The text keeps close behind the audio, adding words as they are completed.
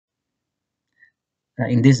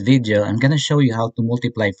In this video, I'm going to show you how to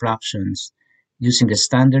multiply fractions using the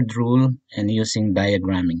standard rule and using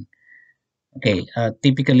diagramming. Okay,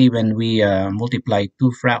 typically when we multiply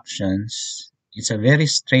two fractions, it's a very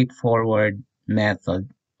straightforward method.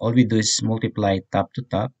 All we do is multiply top to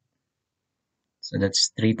top. So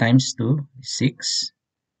that's 3 times 2 is 6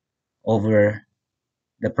 over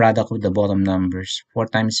the product of the bottom numbers. 4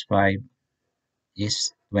 times 5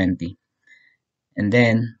 is 20. And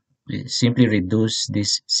then we simply reduce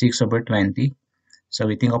this 6 over 20. So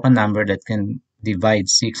we think of a number that can divide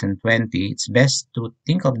 6 and 20. It's best to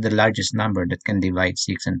think of the largest number that can divide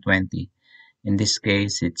 6 and 20. In this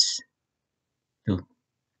case, it's 2.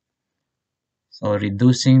 So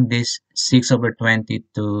reducing this 6 over 20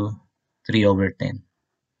 to 3 over 10.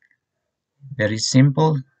 Very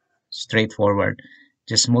simple, straightforward.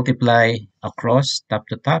 Just multiply across top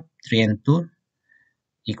to top, 3 and 2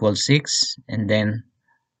 equals 6, and then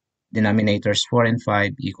denominators 4 and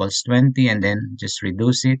 5 equals 20, and then just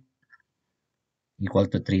reduce it equal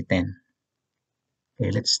to 310.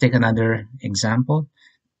 Okay, let's take another example.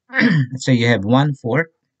 Let's say you have 1/4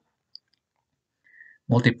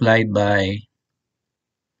 multiplied by,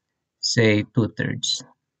 say, 2/3.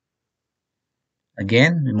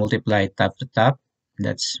 Again, we multiply top to top.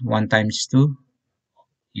 That's 1 times 2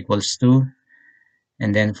 equals 2.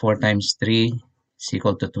 And then 4 times 3 is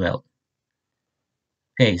equal to 12.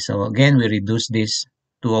 Okay, so again, we reduce this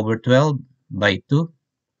 2 over 12 by 2.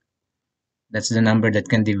 That's the number that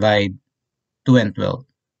can divide 2 and 12.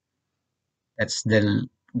 That's the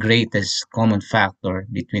greatest common factor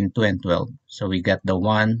between 2 and 12. So we got the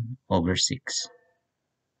 1 over 6.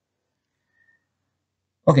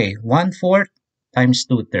 Okay, 1/4 times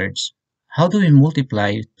 2/3. How do we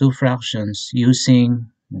multiply two fractions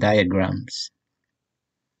using diagrams?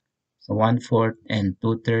 So 1/4 and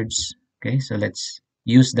 2/3. Okay, so let's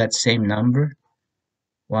use that same number.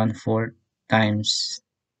 1/4 times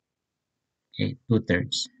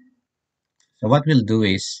 2/3. So what we'll do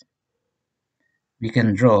is we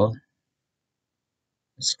can draw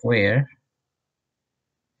a square,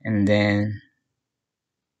 and then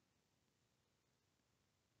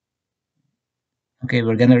okay,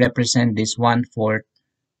 we're gonna represent this 1/4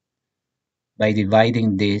 by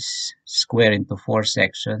dividing this square into 4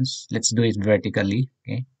 sections. Let's do it vertically.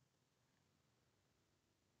 Okay.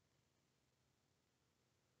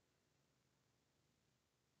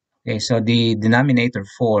 Okay, so the denominator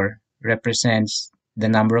 4 represents the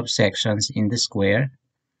number of sections in the square,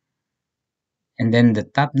 and then the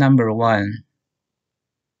top number 1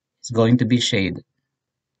 is going to be shaded.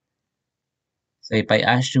 So if I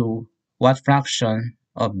ask you what fraction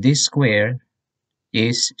of this square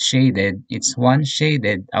is shaded, it's 1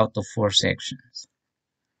 shaded out of 4 sections.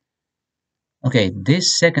 Okay,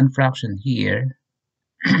 this second fraction here,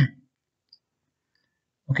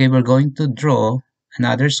 okay, we're going to draw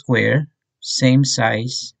another square, same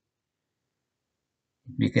size.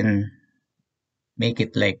 We can make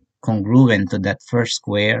it like congruent to that first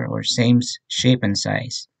square or same shape and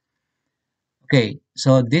size. Okay,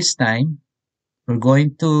 so this time we're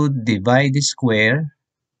going to divide the square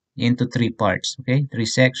into 3 parts, okay, 3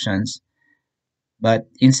 sections. But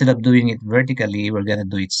instead of doing it vertically, we're gonna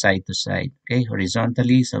do it side to side, okay,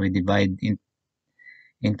 horizontally. So we divide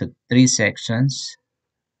into 3 sections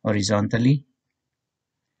horizontally.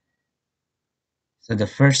 So the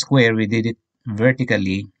first square we did it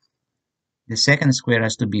vertically. The second square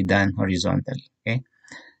has to be done horizontally, okay.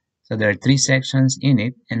 So there are 3 sections in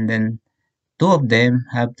it, and then 2 of them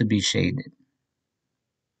have to be shaded.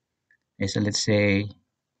 Okay, so let's say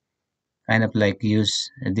kind of like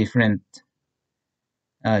use a different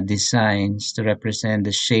designs to represent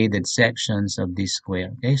the shaded sections of this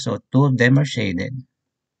square. Okay, so 2 of them are shaded.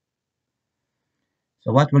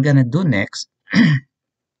 So what we're gonna do next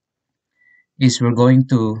is we're going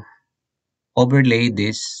to overlay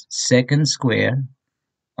this second square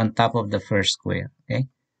on top of the first square. Okay,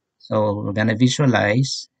 so we're gonna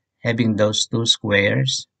visualize having those 2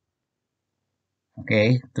 squares,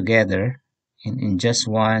 okay, together in just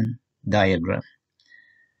one diagram.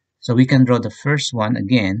 So we can draw the first one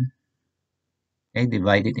again, okay,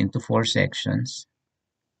 divide it into 4 sections.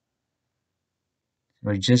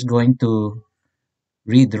 We're just going to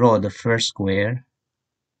redraw the first square.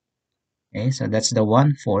 Okay, so that's the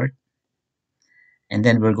 1/4. And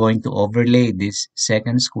then we're going to overlay this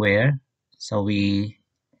second square. So we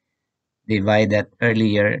divide that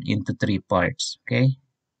earlier into 3 parts. Okay,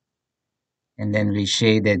 and then we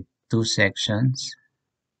shaded 2 sections.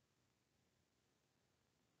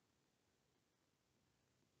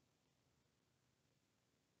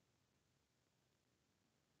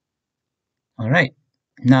 All right,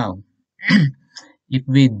 now If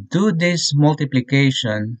we do this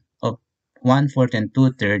multiplication of 1/4 and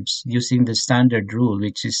 2/3 using the standard rule,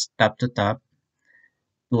 which is top to top,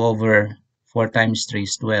 2 over 4 times 3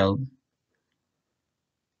 is 12.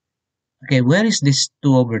 Okay, where is this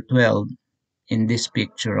 2 over 12 in this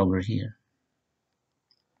picture over here?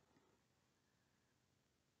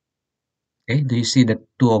 Okay, do you see the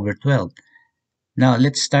 2 over 12? Now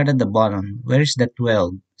let's start at the bottom. Where is the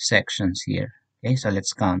 12 sections here? Okay, so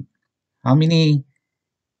let's count. How many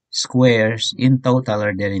squares in total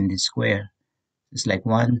are there in this square? It's like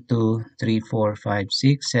 1, 2, 3, 4, 5,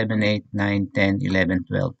 6, 7, 8, 9, 10, 11,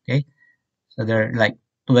 12. Okay, so there are like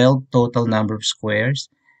 12 total number of squares.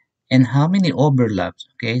 And how many overlaps?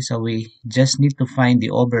 Okay, so we just need to find the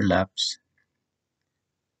overlaps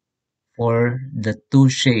for the two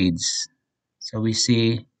shades. So we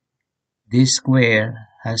see this square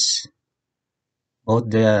has both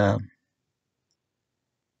the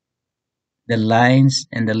lines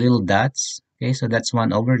and the little dots. Okay, so that's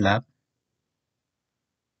one overlap.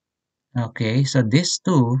 Okay, so this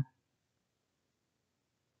two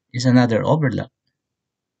is another overlap.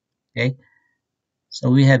 Okay, so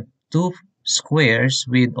we have two squares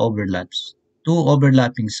with overlaps, two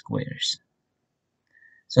overlapping squares.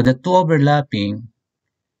 So the two overlapping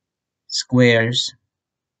squares,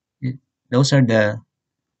 those are the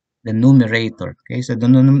numerator. Okay, so the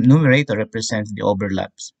numerator represents the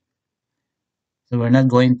overlaps. So we're not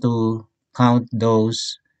going to count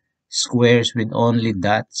those squares with only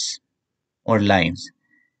dots or lines.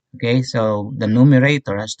 Okay, so the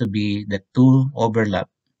numerator has to be the two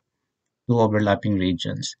overlapping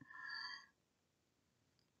regions.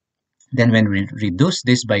 Then when we reduce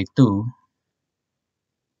this by 2,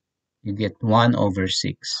 you get 1 over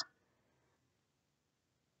 6.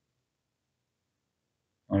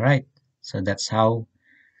 All right, so that's how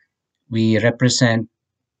we represent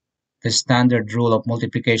the standard rule of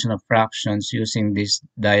multiplication of fractions using this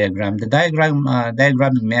diagram. The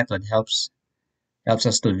diagramming method helps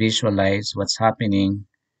us to visualize what's happening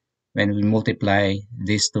when we multiply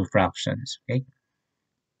these two fractions. Okay,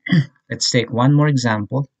 let's take one more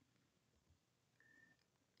example.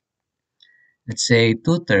 Let's say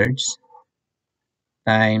 2/3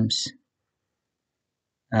 times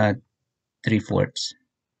 3/4.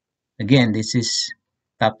 Again, this is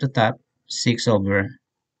top to top, 6 over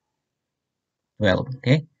 12,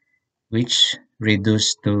 okay, which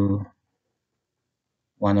reduced to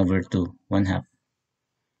 1 over 2, 1/2.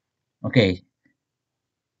 Okay,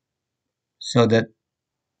 so that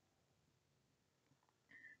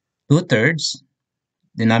 2/3,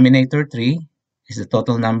 denominator 3, is the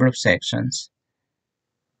total number of sections.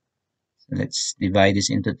 So let's divide this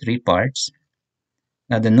into 3 parts.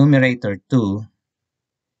 Now the numerator 2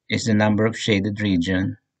 is the number of shaded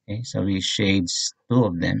region. Okay, so we shades 2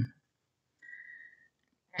 of them.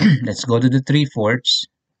 Let's go to the 3/4.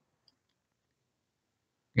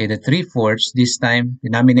 Okay, the 3/4, this time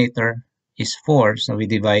denominator is 4, so we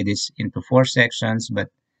divide this into 4 sections, but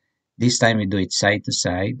this time we do it side to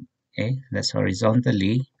side. Okay, that's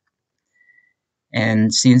horizontally.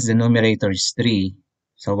 And since the numerator is 3,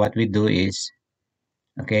 so what we do is,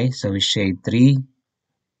 okay, so we shade 3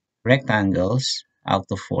 rectangles out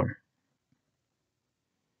of 4.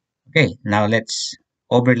 Okay, now let's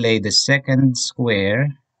overlay the second square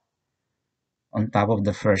on top of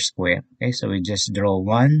the first square. Okay, so we just draw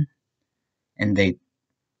one, and they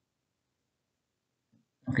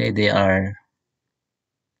are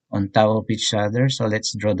on top of each other. So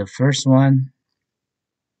let's draw the first one.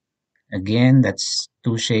 Again, that's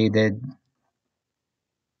two shaded.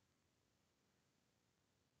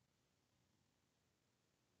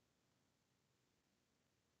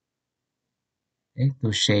 Okay,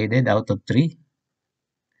 two shaded out of 3.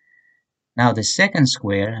 Now the second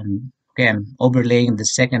square, okay, I'm overlaying the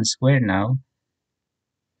second square now.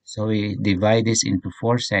 So we divide this into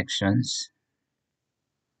 4 sections.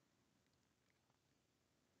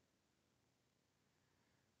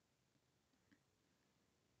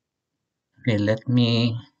 Okay, let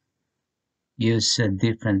me use a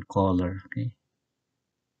different color. Okay.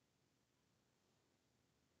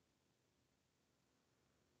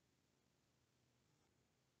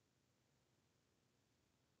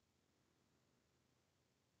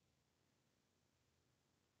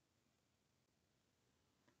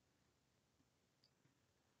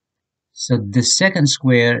 So the second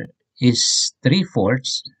square is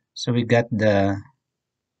 3/4. So we got the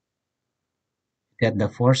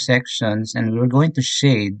 4 sections, and we're going to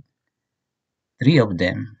shade 3 of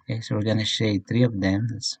them. Okay, so we're gonna shade 3 of them.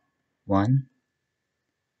 That's 1,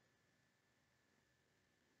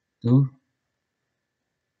 2,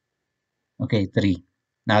 okay, 3.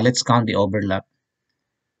 Now let's count the overlap.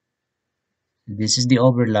 This is the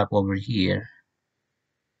overlap over here.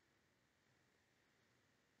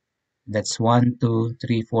 That's 1, 2,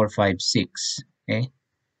 3, 4, 5, 6. Okay.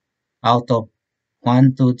 Out of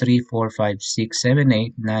 1, 2, 3, 4, 5, 6, 7,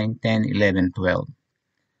 8, 9, 10, 11, 12.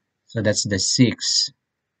 So that's the 6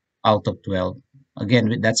 out of 12.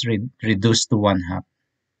 Again, that's reduced to 1/2.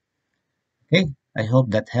 Okay. I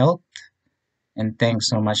hope that helped. And thanks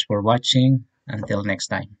so much for watching. Until next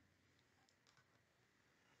time.